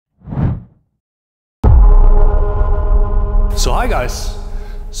So hi guys.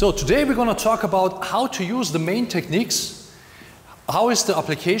 So today we're going to talk about how to use the main techniques, how is the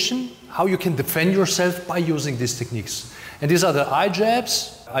application, how you can defend yourself by using these techniques. And these are the eye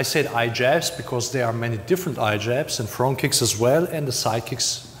jabs. I said eye jabs because there are many different eye jabs and front kicks as well, and the side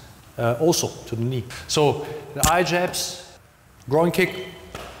kicks also to the knee. So the eye jabs, groin kick,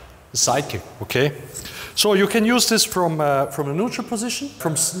 the side kick, okay? So you can use this from a neutral position,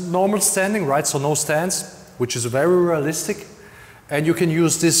 from normal standing, right? So no stance, which is very realistic. And you can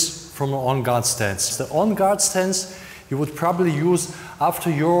use this from an on-guard stance. The on-guard stance you would probably use after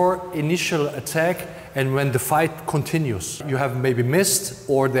your initial attack and when the fight continues. You have maybe missed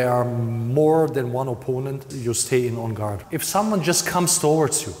or there are more than one opponent, you stay in on guard. If someone just comes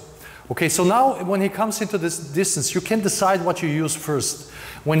towards you, okay, so now when he comes into this distance, you can decide what you use first.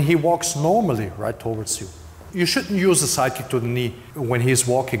 When he walks normally right towards you, you shouldn't use the side kick to the knee when he's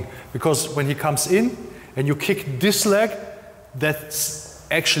walking, because when he comes in and you kick this leg, that's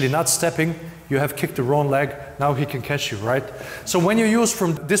actually not stepping, you have kicked the wrong leg, now he can catch you, right? So when you use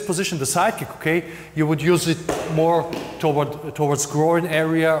from this position the side kick, okay, you would use it more towards groin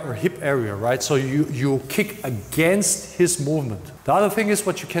area or hip area, right? So you kick against his movement. The other thing is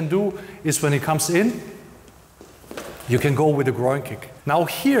what you can do is when he comes in, you can go with a groin kick. Now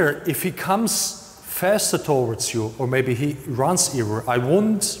here, if he comes faster towards you, or maybe he runs ever, I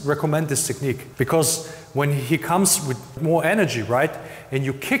wouldn't recommend this technique, because when he comes with more energy, right, and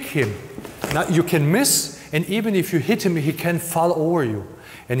you kick him, now you can miss, and even if you hit him, he can fall over you.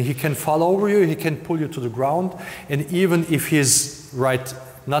 And he can fall over you, he can pull you to the ground, and even if he's, right,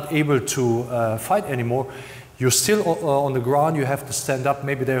 not able to fight anymore, you're still on the ground, you have to stand up,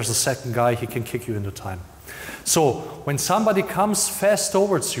 maybe there's a second guy, he can kick you in the time. So when somebody comes fast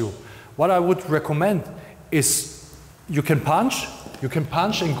towards you, what I would recommend is you can punch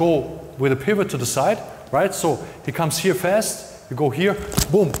and go with a pivot to the side, right? So he comes here fast, you go here,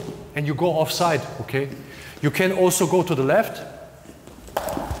 boom, and you go offside, okay? You can also go to the left,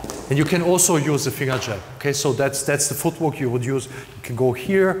 and you can also use the finger jab, okay? So that's the footwork you would use. You can go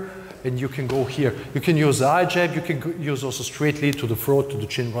here, and you can go here. You can use the eye jab, you can use also straight lead to the throat, to the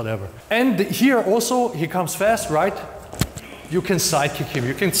chin, whatever. And here also, he comes fast, right? You can side kick him.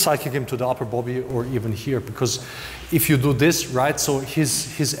 You can side kick him to the upper body or even here, because if you do this, right, so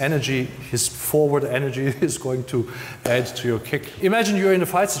his energy, his forward energy is going to add to your kick. Imagine you're in a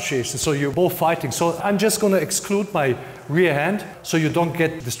fight situation, so you're both fighting. So I'm just going to exclude my rear hand so you don't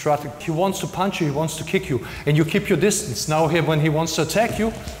get distracted. He wants to punch you, he wants to kick you, and you keep your distance. Now here, when he wants to attack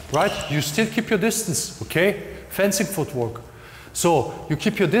you, right, you still keep your distance, okay? Fencing footwork. So you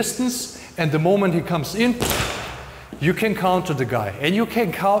keep your distance, and the moment he comes in, you can counter the guy, and you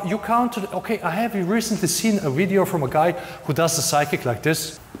counter. Okay, I have recently seen a video from a guy who does the side kick like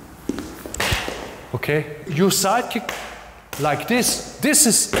this. Okay, you side kick like this. This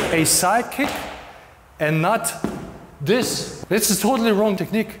is a side kick, and not this. This is totally wrong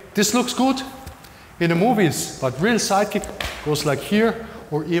technique. This looks good in the movies, but real side kick goes like here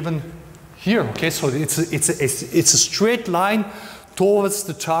or even here. Okay, so it's a straight line towards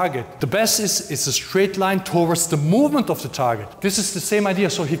the target. The best is a straight line towards the movement of the target. This is the same idea.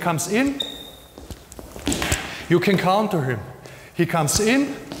 So he comes in, you can counter him. He comes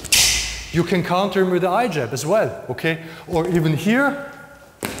in, you can counter him with the eye jab as well, okay? Or even here,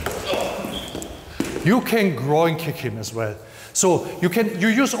 you can groin kick him as well. So you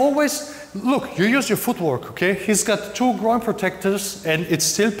use always, look, you use your footwork, okay? He's got 2 groin protectors and it's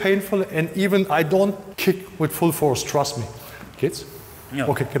still painful, and even I don't kick with full force, trust me. Kids? Yeah.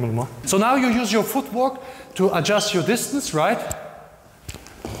 Okay, come on more. So now you use your footwork to adjust your distance, right?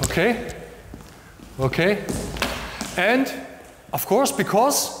 Okay. Okay. And of course,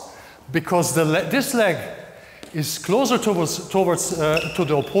 because this leg is closer towards to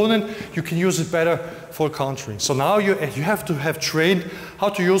the opponent, you can use it better for countering. So now you have to have trained how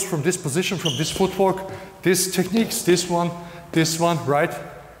to use from this position, from this footwork, these techniques, this one, right?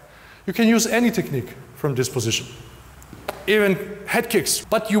 You can use any technique from this position. Even head kicks,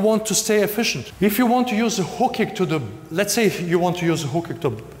 but you want to stay efficient. If you want to use a hook kick to the, let's say you want to use a hook kick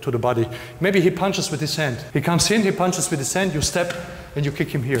to the body, maybe he punches with his hand. He comes in, he punches with his hand, you step and you kick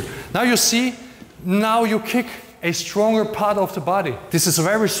him here. Now you see, now you kick a stronger part of the body. This is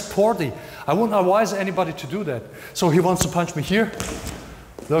very sporty. I wouldn't advise anybody to do that. So he wants to punch me here.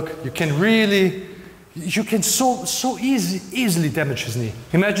 Look, you can really, you can so easily damage his knee.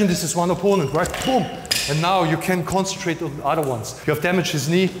 Imagine this is one opponent, right? Boom. And now you can concentrate on the other ones. You have damaged his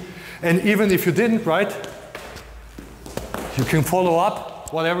knee, and even if you didn't, right, you can follow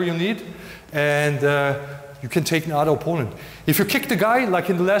up whatever you need, and you can take another opponent. If you kick the guy, like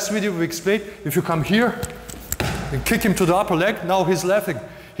in the last video we explained, if you come here, and kick him to the upper leg. Now he's laughing.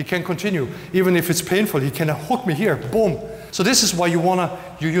 He can continue. Even if it's painful, he can hook me here. Boom. So this is why you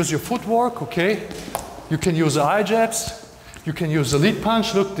use your footwork, okay? You can use the eye jabs. You can use the lead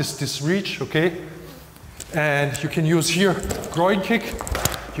punch. Look, this reach, okay? And you can use here groin kick.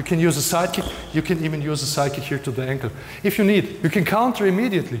 You can use a side kick. You can even use a side kick here to the ankle. If you need, you can counter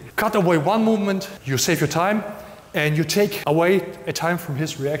immediately. Cut away one movement, you save your time, and you take away a time from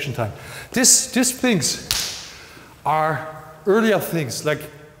his reaction time. These things are earlier things, like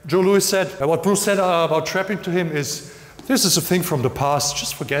Joe Louis said, what Bruce said about trapping to him is, this is a thing from the past,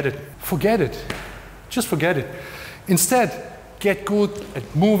 just forget it. Forget it. Just forget it. Instead, get good at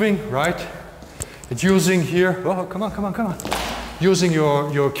moving, right? At using here, oh, come on. Using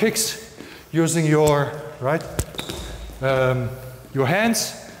your kicks, using your, right, your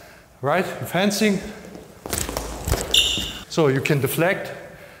hands, right, your fencing. So you can deflect,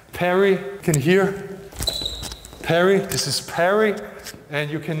 parry, you can hear, parry, this is parry, and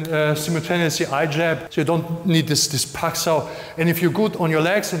you can simultaneously eye jab, so you don't need this pax out. And if you're good on your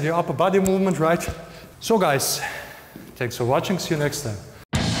legs and your upper body movement, right? So guys, thanks for watching, see you next time.